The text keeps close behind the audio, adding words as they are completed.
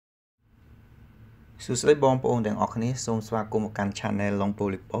សួស្តីបងប្អូនទាំងអស់គ្នាសូមស្វាគមន៍មកកាន់ Channel ឡុង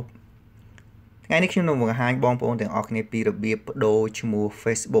Polipop ថ្ងៃនេះខ្ញុំនឹងបង្ហាញបងប្អូនទាំងអស់គ្នាពីរបៀបបដូរឈ្មោះ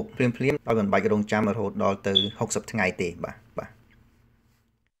Facebook ភ្លាមៗដោយមិនបាច់រង់ចាំរហូតដល់ទៅ60ថ្ងៃទេបា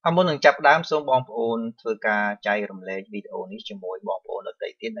ទមុននឹងចាប់ផ្ដើមសូមបងប្អូនធ្វើការចែករំលែកវីដេអូនេះជាមួយបងប្អូនដទៃ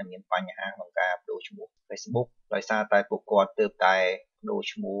ទៀតដែលមានបញ្ហាក្នុងការបដូរឈ្មោះ Facebook ដោយសារតែពួកគាត់ទើបតែបដូរ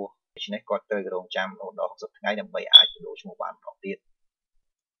ឈ្មោះដូច្នេះគាត់ត្រូវរង់ចាំរហូតដល់60ថ្ងៃដើម្បីអាចបដូរឈ្មោះបានម្ដងទៀត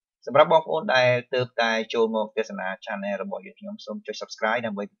សម្រាប់បងប្អូនដែលទើបតែចូលមកទស្សនា Channel របស់យើងខ្ញុំសូមចុច Subscribe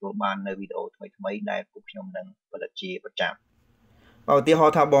ដើម្បីទទួលបាននូវវីដេអូថ្មីៗដែលពួកខ្ញុំនឹងផលិតជាប្រចាំឧទាហរ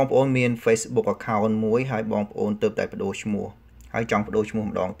ណ៍ថាបងប្អូនមាន Facebook account មួយហើយបងប្អូនទើបតែបដូរឈ្មោះហើយចង់បដូរឈ្មោះ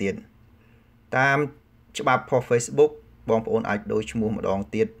ម្ដងទៀតតាមច្បាប់របស់ Facebook បងប្អូនអាចបដូរឈ្មោះម្ដង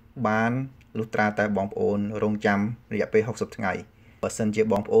ទៀតបានលុះត្រាតែបងប្អូនរង់ចាំរយៈពេល60ថ្ងៃបើសិនជា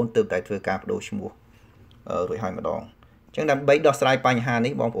បងប្អូនទើបតែធ្វើការបដូរឈ្មោះរួចហើយម្ដងអញ្ចឹងដើម្បីដោះស្រាយបញ្ហា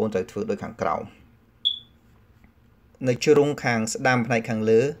នេះបងប្អូនត្រូវធ្វើដូចខាងក្រោមនៅជ្រុងខាងស្ដាំផ្នែកខាង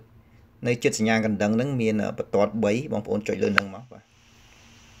លើនៅជិតសញ្ញាកណ្ដឹងហ្នឹងមានបន្ទាត់3បងប្អូនចុចលើហ្នឹងមកបាទ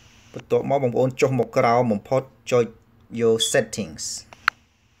បន្ទាប់មកបងប្អូនចុះមកក្រោមបំផុតចុចយក settings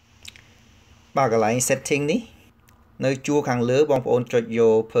បាទកន្លែង setting នេះនៅជួរខាងលើបងប្អូនចុចយ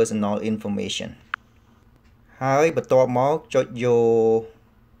ក personal information ហើយបន្ទាប់មកចុចយក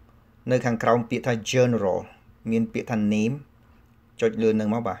នៅខាងក្រោមពាក្យថា general មានពាក្យថា name ចុចលើនឹង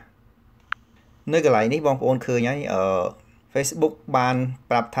មកបាទនៅកន្លែងនេះបងប្អូនឃើញហើយFacebook បាន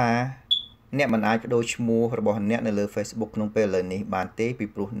ប្រាប់ថាអ្នកមិនអាចបដូរឈ្មោះរបស់អ្នកនៅលើ Facebook ក្នុងពេលឥឡូវនេះបានទេពី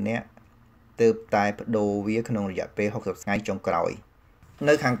ព្រោះអ្នកទើបតែបដូរវាក្នុងរយៈពេល60ថ្ងៃចុងក្រោយ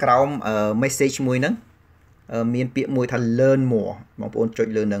នៅខាងក្រោម message មួយហ្នឹងមានពាក្យមួយថា learn more បងប្អូនចុច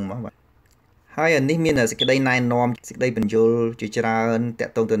លើនឹងមកបាទហើយអានេះមានសេចក្តីណែនាំសេចក្តីបញ្យលជាច្រើនតា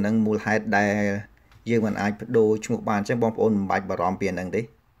ក់ទងទៅនឹងមូលហេតុដែលយើងមិនអាចបដូរឈ្មោះបានអញ្ចឹងបងប្អូនមិនបាច់បារម្ភពីអាហ្នឹងទេ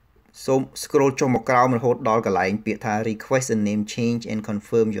សូម scroll ចុះមកក្រោមរហូតដល់កន្លែងពាក្យថា request a name change and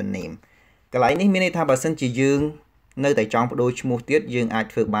confirm your name កន្លែងនេះមានន័យថាបើសិនជាយើងនៅតែចង់បដូរឈ្មោះទៀតយើងអាច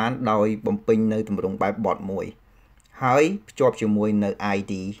ធ្វើបានដោយបំពេញនៅទម្រង់បែប bot មួយហើយភ្ជាប់ជាមួយនៅ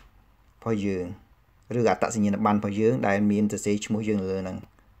ID របស់យើងឬអត្តសញ្ញាណប័ណ្ណរបស់យើងដែលមានសរសេរឈ្មោះយើងលើហ្នឹង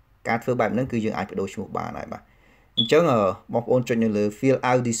ការធ្វើបែបហ្នឹងគឺយើងអាចបដូរឈ្មោះបានហើយបាទអញ្ចឹងបងប្អូនចុចនៅលើ fill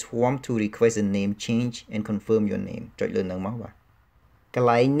out this form to request a name change and confirm your name ចុចលើហ្នឹងមកបាទកន្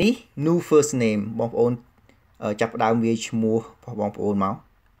លែងនេះ new first name បងប្អូនចាប់ផ្ដើមវាយឈ្មោះរបស់បងប្អូនមក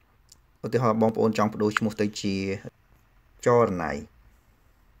ឧទាហរណ៍បងប្អូនចង់បដូរឈ្មោះទៅជាចរណៃ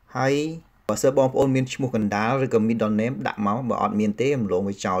ហើយបើសិនបងប្អូនមានឈ្មោះកណ្ដាលឬក៏ middle name ដាក់មកបើអត់មានទេរំលង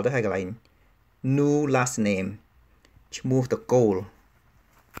វាចោលទៅហើយកន្លែង new last name ឈ្មោះតកូល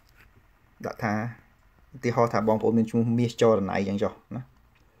ដាក់ថាឧទាហរណ៍ថាបងប្អូនមានឈ្មោះមាសចរណៃអញ្ចឹងចុះណា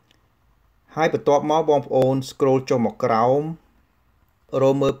ហើយបន្ទាប់មកបងប្អូន scroll ចុះមកក្រោមរ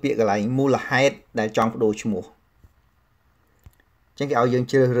កមើលពាក្យកន្លែងមូលហេតុដែលចង់បដូរឈ្មោះអញ្ចឹងគេឲ្យយើង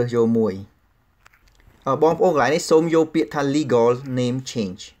ជ្រើសរើសយកមួយបងប្អូនកន្លែងនេះសូមយកពាក្យថា legal name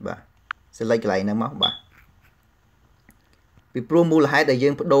change បាទ select កន្លែងហ្នឹងមកបាទពីព្រោះមូលហេតុដែលយើ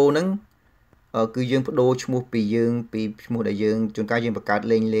ងបដូរហ្នឹងគឺយើងបដូរឈ្មោះពីឈ្មោះដែលយើងជួនកាលយើងបង្កើត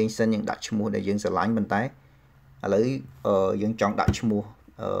លេងសិនយើងដាក់ឈ្មោះដែលយើងស្រឡាញ់ប៉ុន្តែឥឡូវយើងចង់ដាក់ឈ្មោះ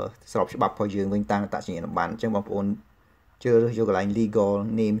ស្របច្បាប់របស់យើងវិញតាមអត្តសញ្ញាណប័ណ្ណអញ្ចឹងបងប្អូនជ្រើសរើសយកកន្លែង legal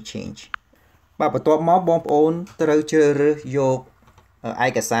name change បាទបន្ទាប់មកបងប្អូនត្រូវជ្រើសរើសយកឯ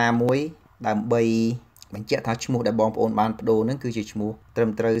កសារមួយដើម្បីបញ្ជាក់ថាឈ្មោះដែលបងប្អូនបានបដូរហ្នឹងគឺជាឈ្មោះត្រឹម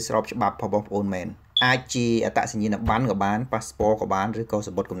ត្រូវស្របច្បាប់របស់បងប្អូនមែនអាចជាអត្តសញ្ញាណប័ណ្ណក៏បាន passport ក៏បានឬក៏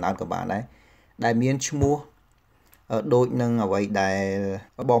សំបុត្រកំណើតក៏បានដែរដែលមានឈ្មោះដូចនឹងអ្វីដែល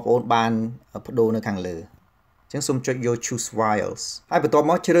បងប្អូនបានបដូរនៅខាងលើអញ្ចឹងសូមចុចយក choose files ហើយបន្ទាប់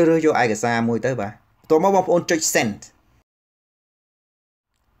មកជ្រើសរើសយកឯកសារមួយទៅបាទបន្ទាប់មកបងប្អូនចុច send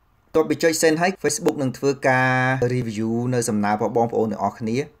តបពីចុច send ហើយ Facebook នឹងធ្វើការ review នៅសំណើរបស់បងប្អូនទាំងអស់គ្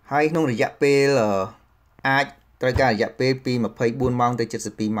នាហើយក្នុងរយៈពេលអាចត្រូវការរយៈពេលពី24ម៉ោងទៅ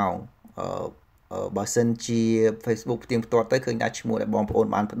72ម៉ោងបើសិនជា Facebook ផ្ទៀងផ្ទាត់ទៅឃើញថាឈ្មោះដែលបងប្អូន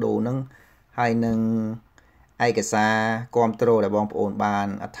បានបដូរហ្នឹងហើយនឹងឯកសារគ្រប់គ្រងដែលបងប្អូនបាន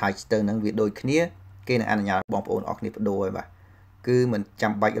attach ទៅនឹងវាដូចគ្នាគេនឹងអនុញ្ញាតបងប្អូនអស់គ្នាបដូរហើយបាទគឺមិន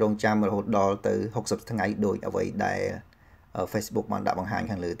ចាំបាច់រង់ចាំរហូតដល់ទៅ60ថ្ងៃដូចអ្វីដែល Facebook បានដាក់បង្ហាញ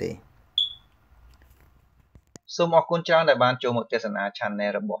ខាងលើទេសូមអរគុណច្រើនដែលបានចូលមកទស្សនា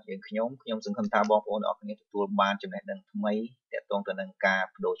Channel របស់យើងខ្ញុំសង្ឃឹមថាបងប្អូនអរគ្នាទទួលបានចំណេះដឹងថ្មីទាក់ទងទៅនឹងការ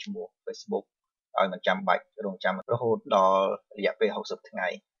បដូរឈ្មោះ Facebook ឲ្យមិនចាំបាច់រង់ចាំរហូតដល់រយៈពេល60ថ្ងៃ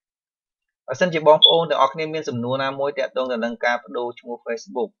បើសិនជាបងប្អូនទាំងអស់គ្នាមានសំណួរណាមួយទាក់ទងទៅនឹងការបដូរឈ្មោះ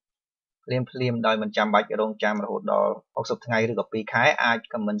Facebook ភ្លាមដោយមិនចាំបាច់រង់ចាំរហូតដល់60ថ្ងៃឬក៏2ខែអាច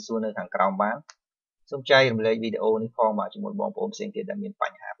comment សួរនៅខាងក្រោមបានសូមចែករំលែកវីដេអូនេះផងបាទជាមួយបងប្អូនផ្សេងទៀតដែលមានប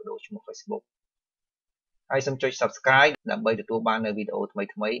ញ្ហាបដូរឈ្មោះ Facebook ហើយសូមចុច Subscribe ដើម្បីទទួលបាននូវវីដេអូថ្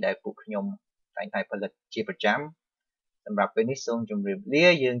មីៗដែលពួកខ្ញុំតែងតែផលិតជាប្រចាំសម្រាប់ពេលនេះសូមជម្រាបលា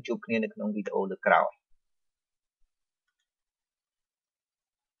យើងជួបគ្នានៅក្នុងវីដេអូលើកក្រោយ